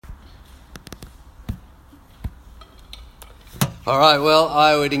All right, well,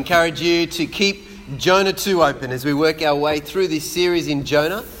 I would encourage you to keep Jonah 2 open as we work our way through this series in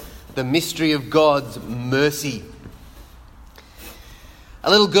Jonah, the mystery of God's mercy. A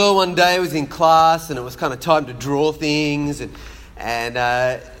little girl one day was in class and it was kind of time to draw things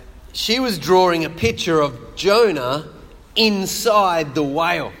and she was drawing a picture of Jonah inside the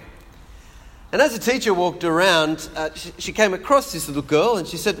whale. And as the teacher walked around, she came across this little girl and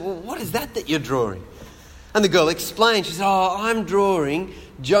she said, "Well, what is that you're drawing?" And the girl explained. She said, "Oh, I'm drawing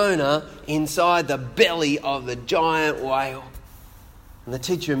Jonah inside the belly of the giant whale." And the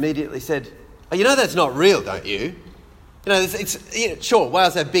teacher immediately said, "Oh, you know that's not real, don't you? You know, sure,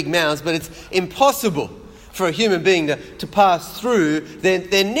 whales have big mouths, but it's impossible for a human being to pass through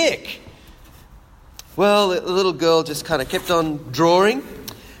their neck." Well, the little girl just kind of kept on drawing.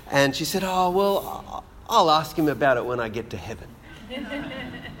 And she said, "Oh, well, I'll ask him about it when I get to heaven."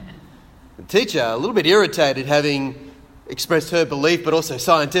 The teacher, a little bit irritated, having expressed her belief but also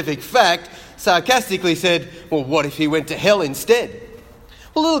scientific fact, sarcastically said, "Well, what if he went to hell instead?"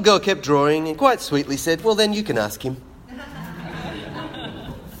 Well, the little girl kept drawing and quite sweetly said, "Well, then you can ask him."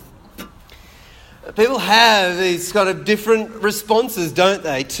 People have these kind of different responses, don't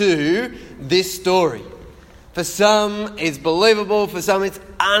they, to this story. For some, it's believable. For some, it's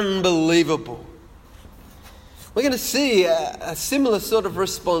unbelievable. We're going to see a similar sort of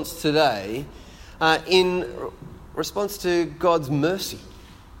response today in response to God's mercy.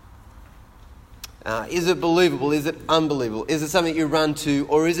 Is it believable? Is it unbelievable? Is it something you run to,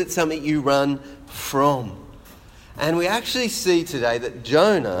 or is it something you run from? And we actually see today that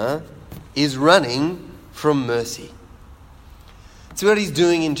Jonah is running from mercy. It's what he's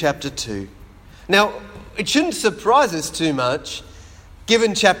doing in chapter 2. Now, it shouldn't surprise us too much,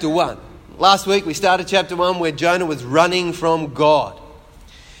 given chapter 1. Last week we started chapter 1 where Jonah was running from God.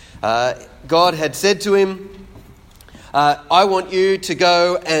 God had said to him, "I want you to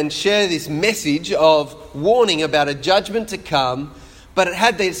go and share this message of warning about a judgment to come," but it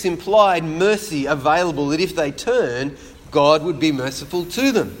had this implied mercy available that if they turn, God would be merciful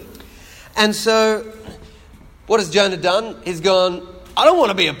to them. And so, what has Jonah done? He's gone, "I don't want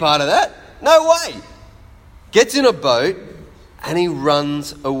to be a part of that. No way." Gets in a boat and he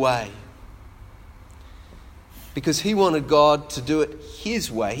runs away. Because he wanted God to do it his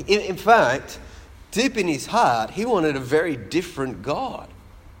way. In fact, deep in his heart, he wanted a very different God.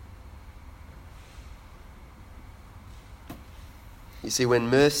 You see, when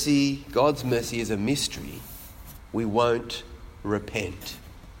God's mercy is a mystery, we won't repent.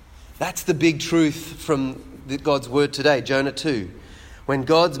 That's the big truth from God's word today, Jonah 2. When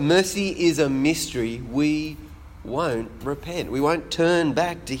God's mercy is a mystery, we won't repent. We won't turn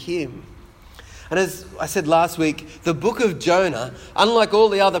back to him. And as I said last week, the book of Jonah, unlike all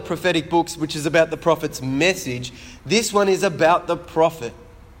the other prophetic books, which is about the prophet's message, this one is about the prophet.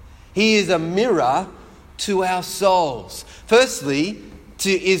 He is a mirror to our souls. Firstly,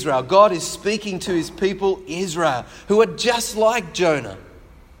 to Israel. God is speaking to his people, Israel, who are just like Jonah.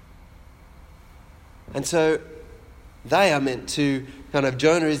 And so they are meant to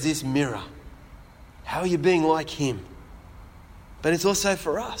Jonah is this mirror. How are you being like him? But it's also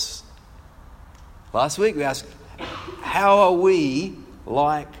for us. Last week we asked, how are we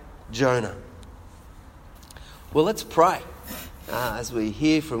like Jonah? Well, let's pray as we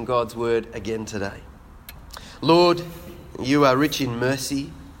hear from God's word again today. Lord, you are rich in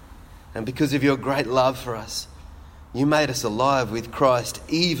mercy, and because of your great love for us, you made us alive with Christ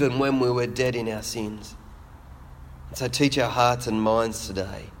even when we were dead in our sins. And so teach our hearts and minds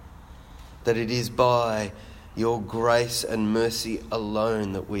today that it is by your grace and mercy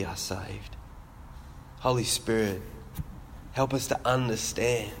alone that we are saved. Holy Spirit, help us to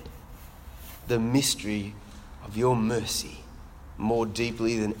understand the mystery of your mercy more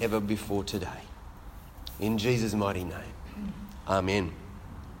deeply than ever before today. In Jesus' mighty name, amen.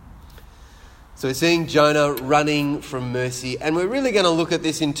 So we're seeing Jonah running from mercy, and we're really going to look at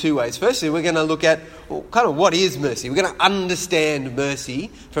this in two ways. Firstly, we're going to look at what is mercy. We're going to understand mercy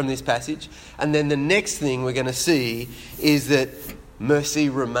from this passage, and then the next thing we're going to see is that mercy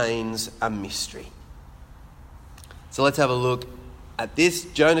remains a mystery. So let's have a look at this,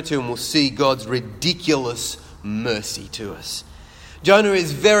 Jonah 2, and we'll see God's ridiculous mercy to us. Jonah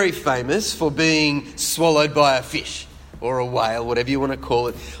is very famous for being swallowed by a fish or a whale, whatever you want to call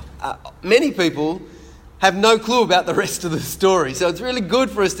it. Many people have no clue about the rest of the story. So it's really good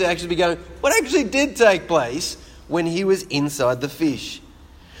for us to actually be going, what actually did take place when he was inside the fish?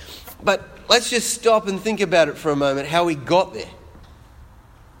 But let's just stop and think about it for a moment, how he got there.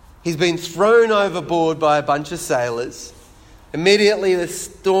 He's been thrown overboard by a bunch of sailors. Immediately the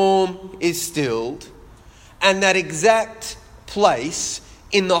storm is stilled. And that exact place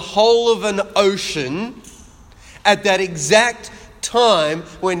in the whole of an ocean at that exact time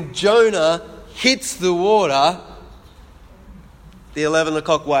when Jonah hits the water, the 11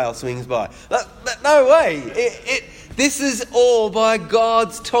 o'clock whale swings by. No way. This is all by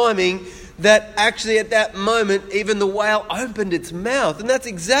God's timing, that actually at that moment even the whale opened its mouth. And that's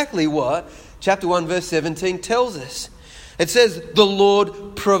exactly what chapter 1 verse 17 tells us. It says the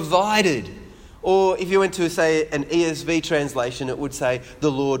Lord provided. Or if you went to, say, an ESV translation, it would say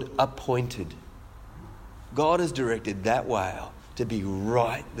the Lord appointed. God has directed that whale to be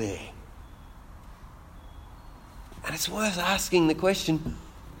right there. And it's worth asking the question,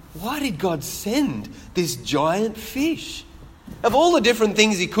 why did God send this giant fish? Of all the different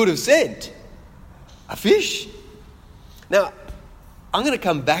things he could have sent, a fish? Now, I'm going to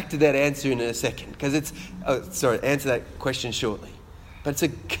come back to that answer in a second, because answer that question shortly. But it's a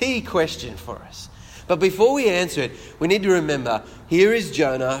key question for us. But before we answer it, we need to remember, here is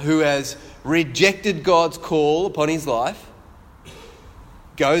Jonah who has rejected God's call upon his life.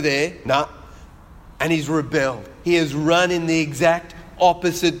 Go there, and he's rebelled. He has run in the exact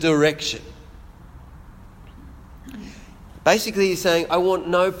opposite direction. Basically, he's saying, I want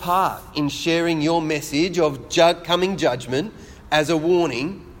no part in sharing your message of coming judgment as a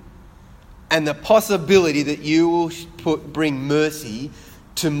warning and the possibility that you will bring mercy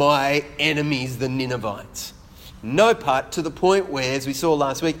to my enemies, the Ninevites. No part, to the point where, as we saw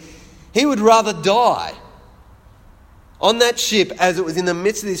last week, he would rather die. On that ship, as it was in the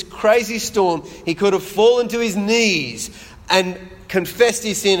midst of this crazy storm, he could have fallen to his knees and confessed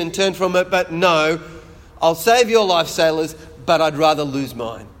his sin and turned from it. But no, I'll save your life, sailors, but I'd rather lose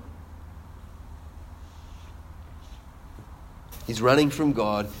mine. He's running from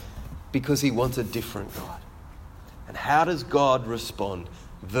God because he wants a different God. And how does God respond?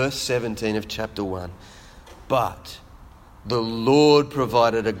 Verse 17 of chapter 1. But the Lord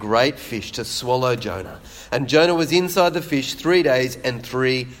provided a great fish to swallow Jonah. And Jonah was inside the fish 3 days and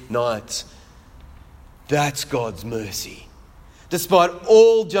 3 nights. That's God's mercy. Despite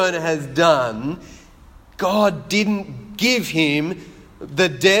all Jonah has done, God didn't give him the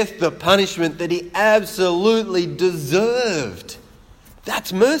death, the punishment that he absolutely deserved.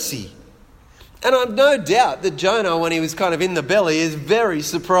 That's mercy. And I've no doubt that Jonah, when he was kind of in the belly, is very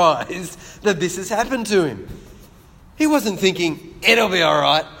surprised that this has happened to him. He wasn't thinking, it'll be all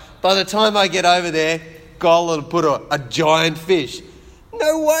right. By the time I get over there, God will put a giant fish.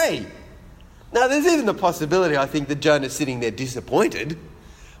 No way. Now, there's even the possibility, I think, that Jonah's sitting there disappointed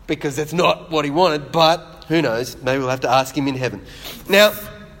because that's not what he wanted. But who knows? Maybe we'll have to ask him in heaven. Now,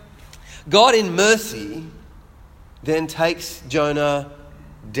 God in mercy then takes Jonah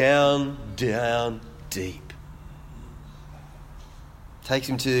down deep. Takes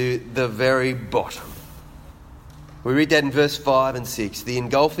him to the very bottom. We read that in verse 5 and 6. The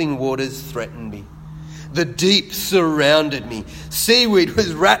engulfing waters threatened me. The deep surrounded me. Seaweed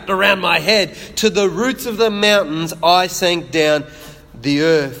was wrapped around my head. To the roots of the mountains I sank down. The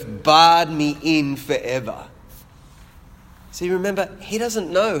earth barred me in forever. See, remember, he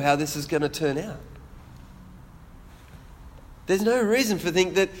doesn't know how this is going to turn out. There's no reason for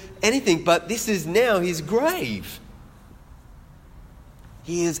think that anything but this is now his grave.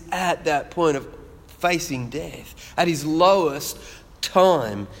 He is at that point of facing death, at his lowest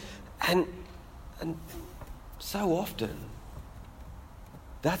time. And so often,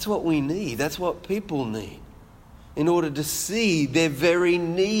 that's what we need. That's what people need in order to see their very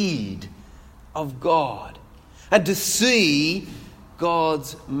need of God and to see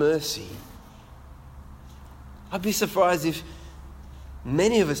God's mercy. I'd be surprised if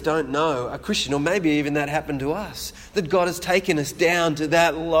many of us don't know a Christian, or maybe even that happened to us, that God has taken us down to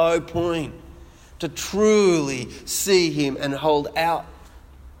that low point to truly see him and hold out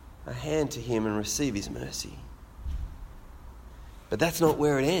a hand to him and receive his mercy. But that's not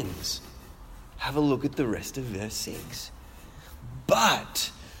where it ends. Have a look at the rest of verse 6.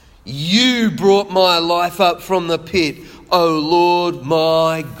 But you brought my life up from the pit, O Lord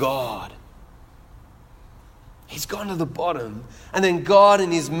my God. He's gone to the bottom, and then God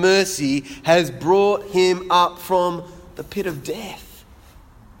in his mercy has brought him up from the pit of death.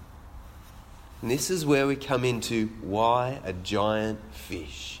 And this is where we come into why a giant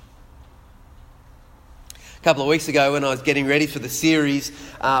fish. A couple of weeks ago when I was getting ready for the series,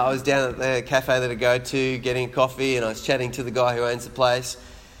 I was down at the cafe that I go to getting a coffee, and I was chatting to the guy who owns the place.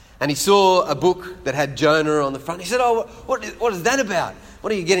 And he saw a book that had Jonah on the front. He said, "Oh, what is that about?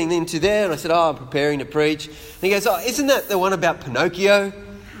 What are you getting into there?" And I said, "Oh, I'm preparing to preach." And he goes, "Oh, isn't that the one about Pinocchio?"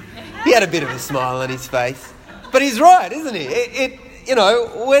 He had a bit of a smile on his face. But he's right, isn't he?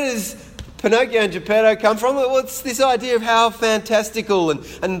 Where does Pinocchio and Geppetto come from? Well, it's this idea of how fantastical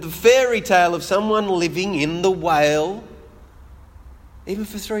and the fairy tale of someone living in the whale, even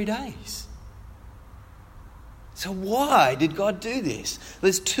for 3 days. So why did God do this?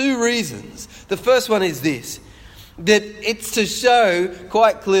 There's 2 reasons. The first one is this, that it's to show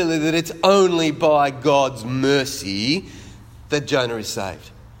quite clearly that it's only by God's mercy that Jonah is saved.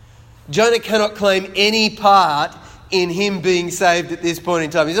 Jonah cannot claim any part in him being saved at this point in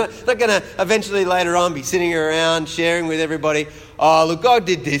time. He's not going to eventually later on be sitting around sharing with everybody, oh, look, God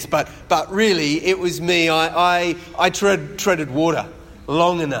did this, but really it was me. I treaded water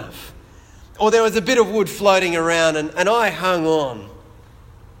long enough. Or there was a bit of wood floating around and I hung on.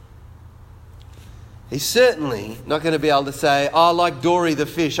 He's certainly not going to be able to say, oh, like Dory the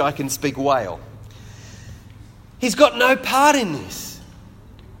fish, I can speak whale. He's got no part in this.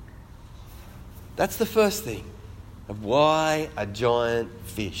 That's the first thing of why a giant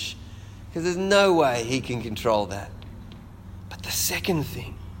fish. Because there's no way he can control that. But the second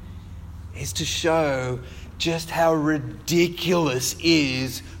thing is to show just how ridiculous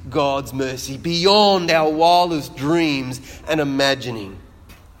is God's mercy beyond our wildest dreams and imagining.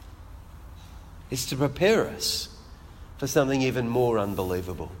 It's to prepare us for something even more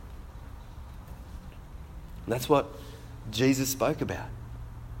unbelievable. And that's what Jesus spoke about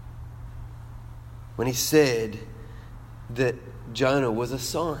when he said that Jonah was a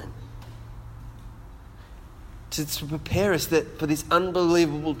sign. To prepare us for this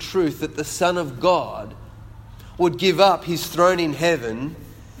unbelievable truth that the Son of God would give up his throne in heaven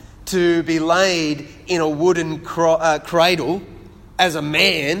to be laid in a wooden cradle as a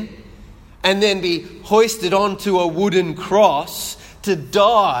man and then be hoisted onto a wooden cross to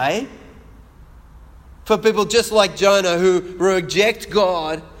die for people just like Jonah who reject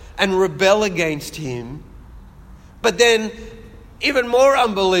God and rebel against him. But then, even more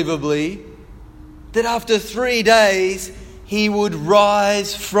unbelievably, that after 3 days, he would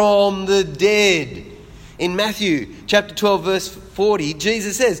rise from the dead. In Matthew chapter 12, verse 40,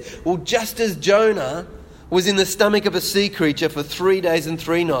 Jesus says, well, just as Jonah was in the stomach of a sea creature for 3 days and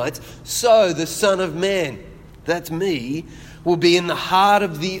 3 nights, so the Son of Man, that's me, will be in the heart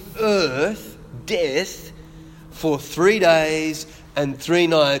of the earth, death, for 3 days and 3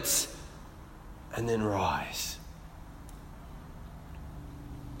 nights, and then rise.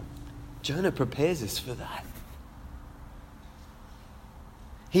 Jonah prepares us for that.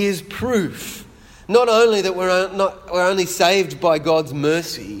 He is proof, not only that we're only saved by God's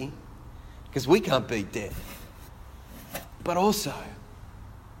mercy, because we can't beat death, but also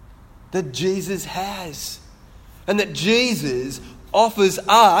that Jesus has, and that Jesus offers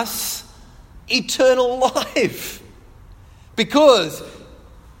us eternal life, because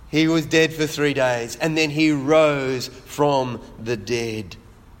he was dead for 3 days and then he rose from the dead.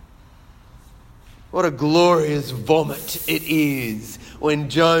 What a glorious vomit it is when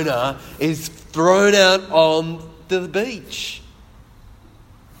Jonah is thrown out on the beach.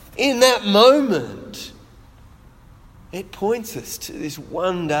 In that moment, it points us to this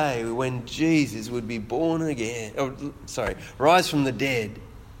one day when Jesus would be born again, rise from the dead,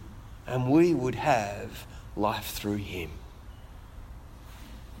 and we would have life through him.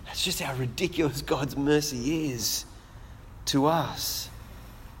 That's just how ridiculous God's mercy is to us.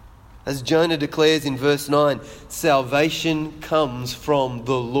 As Jonah declares in verse 9, salvation comes from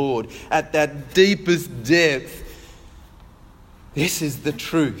the Lord. At that deepest depth, this is the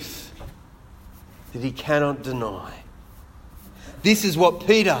truth that he cannot deny. This is what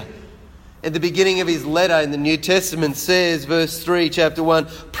Peter, at the beginning of his letter in the New Testament, says, verse 3, chapter 1,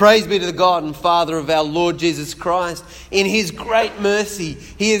 praise be to the God and Father of our Lord Jesus Christ. In his great mercy,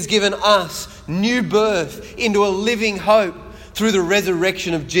 he has given us new birth into a living hope through the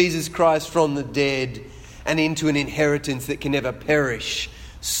resurrection of Jesus Christ from the dead, and into an inheritance that can never perish,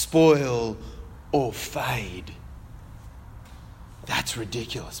 spoil, or fade. That's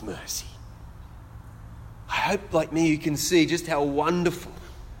ridiculous mercy. I hope, like me, you can see just how wonderful,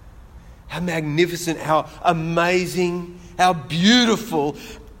 how magnificent, how amazing, how beautiful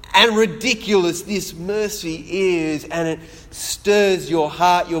and ridiculous this mercy is, and it stirs your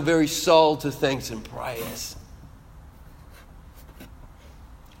heart, your very soul, to thanks and praise.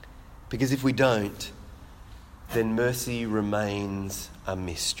 Because if we don't, then mercy remains a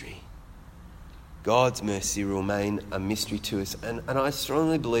mystery. God's mercy will remain a mystery to us. And I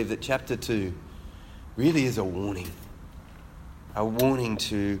strongly believe that chapter 2 really is a warning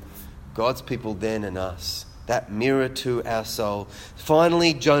to God's people then and us, that mirror to our soul.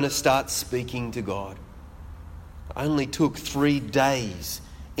 Finally, Jonah starts speaking to God. It only took 3 days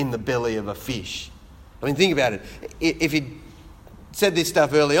in the belly of a fish. I mean, think about it. If he'd said this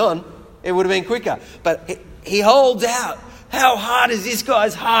stuff early on, It would have been quicker. But he holds out. How hard is this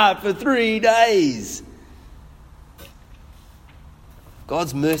guy's heart for 3 days?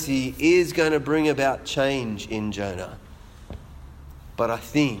 God's mercy is going to bring about change in Jonah. But I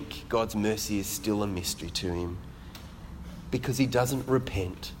think God's mercy is still a mystery to him because he doesn't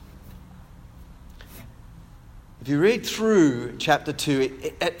repent. If you read through chapter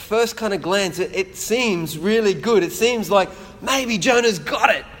 2, at first kind of glance, it seems really good. It seems like maybe Jonah's got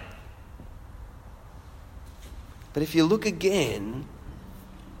it. But if you look again,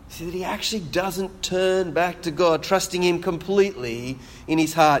 you see that he actually doesn't turn back to God, trusting him completely in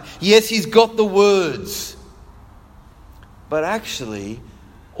his heart. Yes, he's got the words. But actually,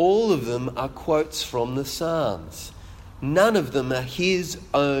 all of them are quotes from the Psalms. None of them are his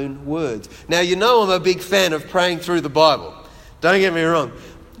own words. Now, you know I'm a big fan of praying through the Bible. Don't get me wrong.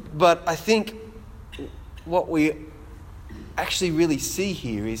 But I think what we actually really see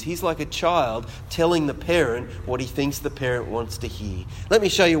here is he's like a child telling the parent what he thinks the parent wants to hear. Let me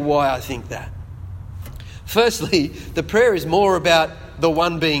show you why I think that. Firstly, the prayer is more about the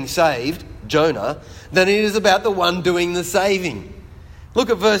one being saved, Jonah, than it is about the one doing the saving. Look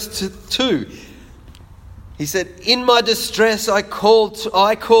at verse 2. He said, "In my distress I called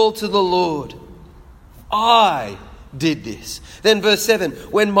to the Lord. I did this." Then verse 7,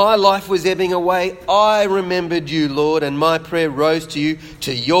 "When my life was ebbing away, I remembered you, Lord, and my prayer rose to you,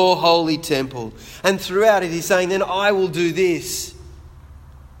 to your holy temple." And throughout it he's saying, then I will do this.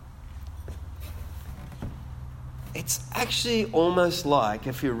 It's actually almost like,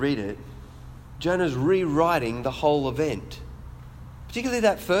 if you read it, Jonah's rewriting the whole event, particularly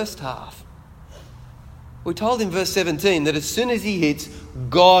that first half. We're told in verse 17 that as soon as he hits,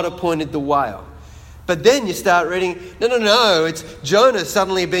 God appointed the whale. But then you start reading, no, it's Jonah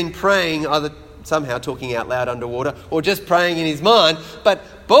suddenly been praying, either somehow talking out loud underwater or just praying in his mind.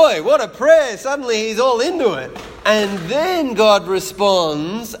 But boy, what a prayer. Suddenly he's all into it. And then God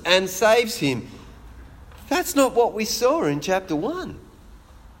responds and saves him. That's not what we saw in chapter 1.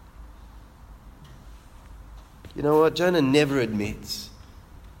 You know what? Jonah never admits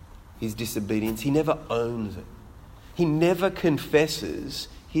his disobedience. He never owns it. He never confesses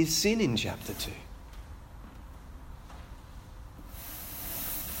his sin in chapter 2.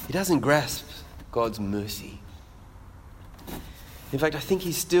 He doesn't grasp God's mercy. In fact, I think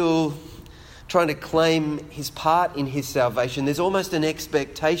he's still trying to claim his part in his salvation. There's almost an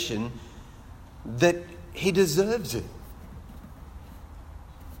expectation that he deserves it.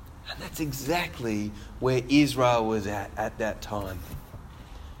 And that's exactly where Israel was at that time.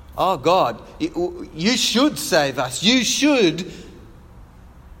 Oh God, you should save us. You should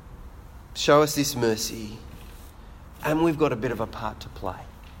show us this mercy. And we've got a bit of a part to play.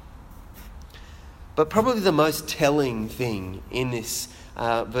 But probably the most telling thing in this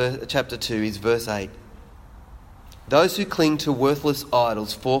chapter 2 is verse 8. Those who cling to worthless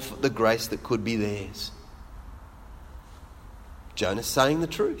idols forfeit the grace that could be theirs. Jonah's saying the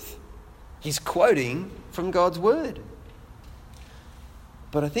truth. He's quoting from God's word.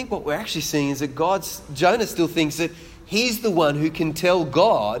 But I think what we're actually seeing is that Jonah still thinks that he's the one who can tell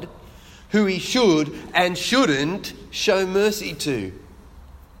God who he should and shouldn't show mercy to.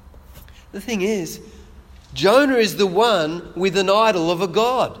 The thing is, Jonah is the one with an idol of a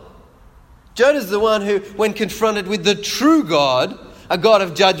God. Jonah's the one who, when confronted with the true God, a God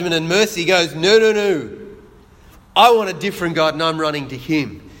of judgment and mercy, goes, no. I want a different God and I'm running to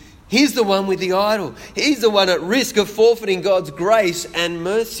him. He's the one with the idol. He's the one at risk of forfeiting God's grace and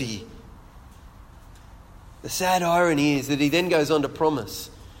mercy. The sad irony is that he then goes on to promise,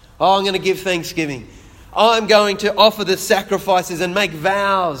 I'm going to give thanksgiving. I'm going to offer the sacrifices and make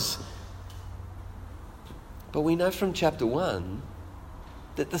vows. But we know from chapter 1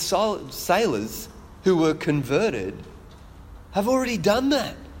 that the sailors who were converted have already done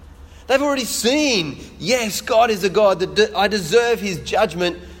that. They've already seen, yes, God is a God that I deserve his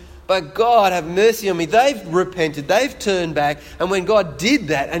judgment, but God have mercy on me. They've repented, they've turned back, and when God did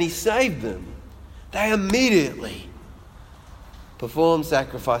that and he saved them, they immediately performed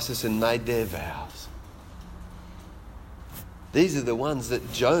sacrifices and made their vows. These are the ones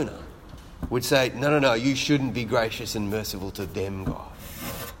that Jonah would say, no, you shouldn't be gracious and merciful to them, God.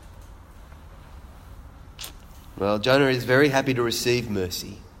 Well, Jonah is very happy to receive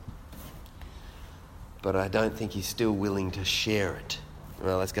mercy, but I don't think he's still willing to share it.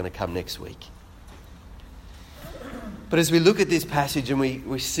 Well, that's going to come next week. But as we look at this passage and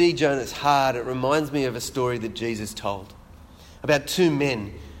we see Jonah's heart, it reminds me of a story that Jesus told about two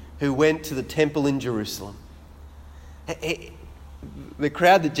men who went to the temple in Jerusalem. The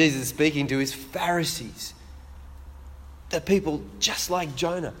crowd that Jesus is speaking to is Pharisees. the people just like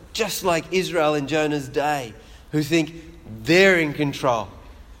Jonah, just like Israel in Jonah's day, who think they're in control,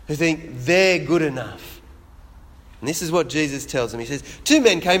 who think they're good enough. And this is what Jesus tells them. He says, 2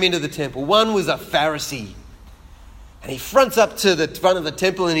 men came into the temple. One was a Pharisee. And he fronts up to the front of the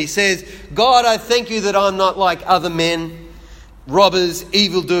temple and he says, God, I thank you that I'm not like other men, robbers,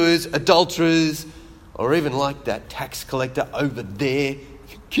 evildoers, adulterers, or even like that tax collector over there.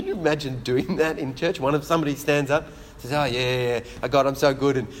 Can you imagine doing that in church? Somebody stands up and says, oh yeah, God, I'm so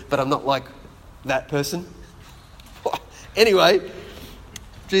good, but I'm not like that person. Anyway,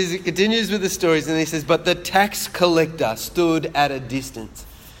 Jesus continues with the stories and he says, but the tax collector stood at a distance.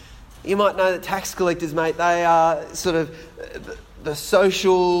 You might know that tax collectors, mate, they are sort of the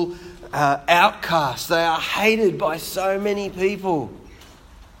social outcasts. They are hated by so many people.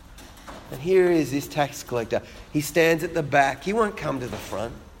 And here is this tax collector. He stands at the back. He won't come to the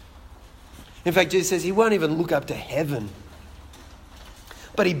front. In fact, Jesus says he won't even look up to heaven.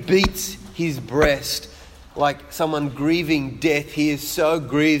 But he beats his breast like someone grieving death. He is so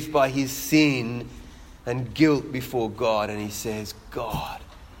grieved by his sin and guilt before God. And he says, God,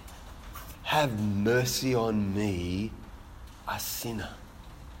 have mercy on me, a sinner.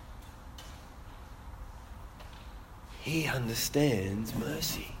 He understands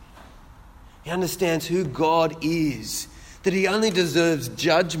mercy. He understands who God is, that he only deserves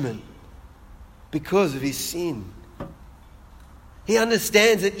judgment because of his sin. He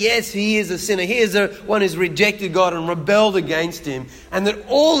understands that, yes, he is a sinner. He is the one who's rejected God and rebelled against him, and that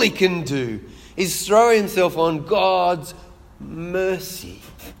all he can do is throw himself on God's mercy.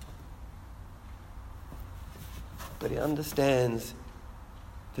 But he understands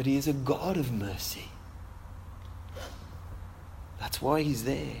that he is a God of mercy. That's why he's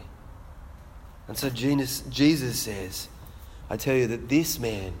there. And so Jesus says, I tell you that this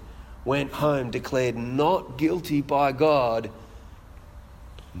man went home declared not guilty by God,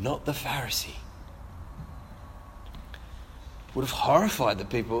 not the Pharisee. Would have horrified the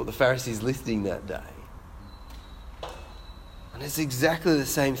people, the Pharisees listening that day. And it's exactly the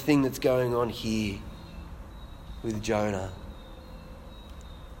same thing that's going on here with Jonah.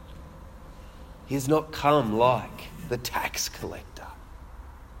 He has not come like the tax collector.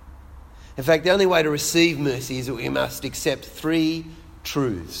 In fact, the only way to receive mercy is that we must accept 3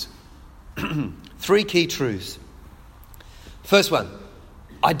 truths. 3 key truths. First one,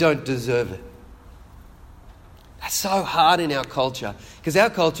 I don't deserve it. That's so hard in our culture, because our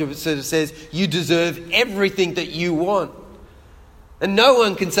culture sort of says you deserve everything that you want. And no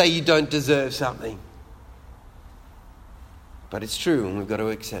one can say you don't deserve something. But it's true, and we've got to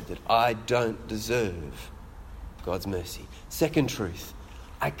accept it. I don't deserve God's mercy. Second truth,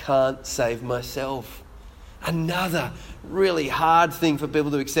 I can't save myself. Another really hard thing for people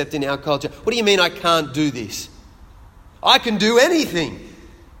to accept in our culture. What do you mean I can't do this? I can do anything.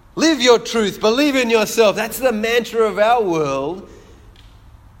 Live your truth. Believe in yourself. That's the mantra of our world.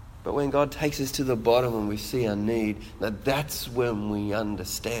 But when God takes us to the bottom and we see our need, now that's when we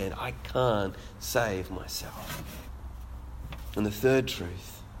understand I can't save myself. And the third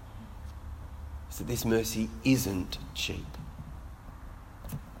truth is that this mercy isn't cheap.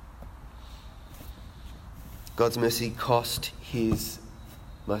 God's mercy cost his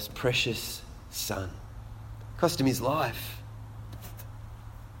most precious son. Cost him his life.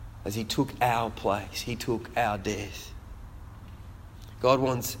 As he took our place, he took our death. God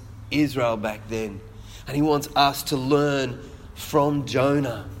wants Israel back then, and he wants us to learn from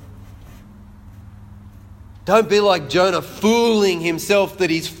Jonah. Don't be like Jonah, fooling himself that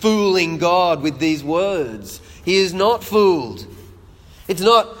he's fooling God with these words. He is not fooled. It's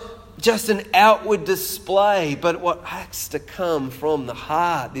not just an outward display, but what has to come from the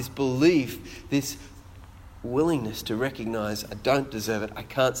heart, this belief, this willingness to recognize I don't deserve it, I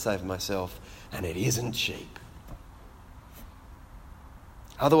can't save myself, and it isn't cheap.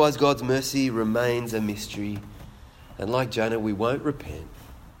 Otherwise, God's mercy remains a mystery, and like Jonah, we won't repent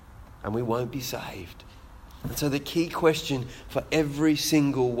and we won't be saved. And so the key question for every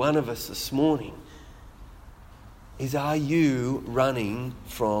single one of us this morning is, are you running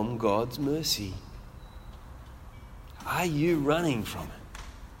from God's mercy? Are you running from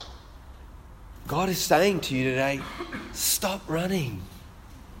it? God is saying to you today, stop running.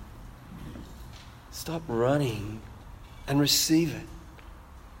 Stop running and receive it.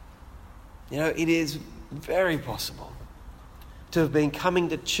 You know, it is very possible to have been coming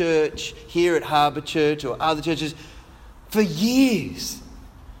to church here at Harbour Church or other churches for years,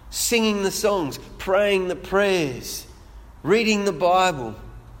 singing the songs, praying the prayers, reading the Bible,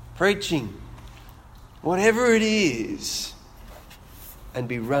 preaching, whatever it is, and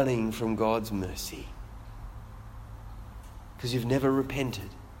be running from God's mercy. because you've never repented.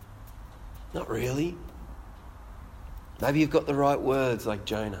 Not really. Maybe you've got the right words like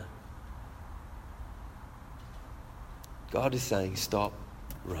Jonah. God is saying, stop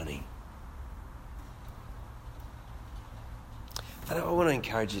running. And I want to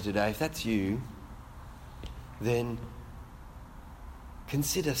encourage you today, if that's you, then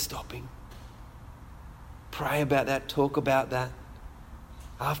consider stopping. Pray about that, talk about that.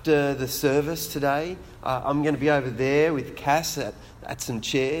 After the service today, I'm going to be over there with Cass at some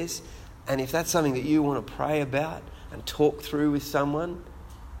chairs. And if that's something that you want to pray about and talk through with someone,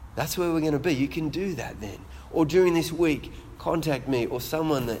 that's where we're going to be. You can do that then. Or during this week, contact me or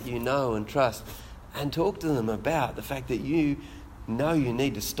someone that you know and trust and talk to them about the fact that you know you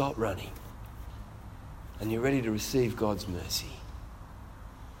need to stop running and you're ready to receive God's mercy.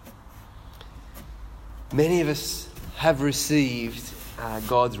 Many of us have received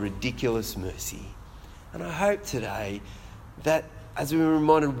God's ridiculous mercy. And I hope today that as we were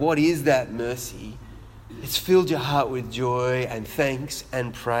reminded what is that mercy, it's filled your heart with joy and thanks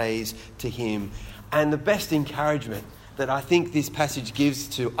and praise to Him. And the best encouragement that I think this passage gives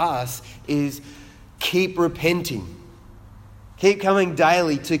to us is keep repenting. Keep coming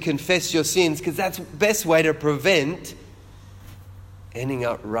daily to confess your sins, because that's the best way to prevent ending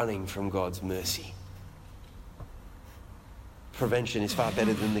up running from God's mercy. Prevention is far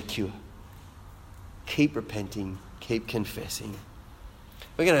better than the cure. Keep repenting, keep confessing.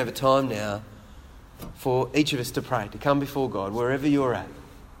 We're going to have a time now for each of us to pray, to come before God, wherever you're at,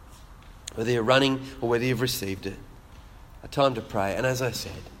 whether you're running or whether you've received it. A time to pray. And as I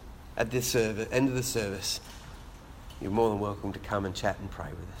said, at this end of the service, you're more than welcome to come and chat and pray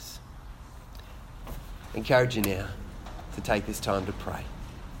with us. I encourage you now to take this time to pray.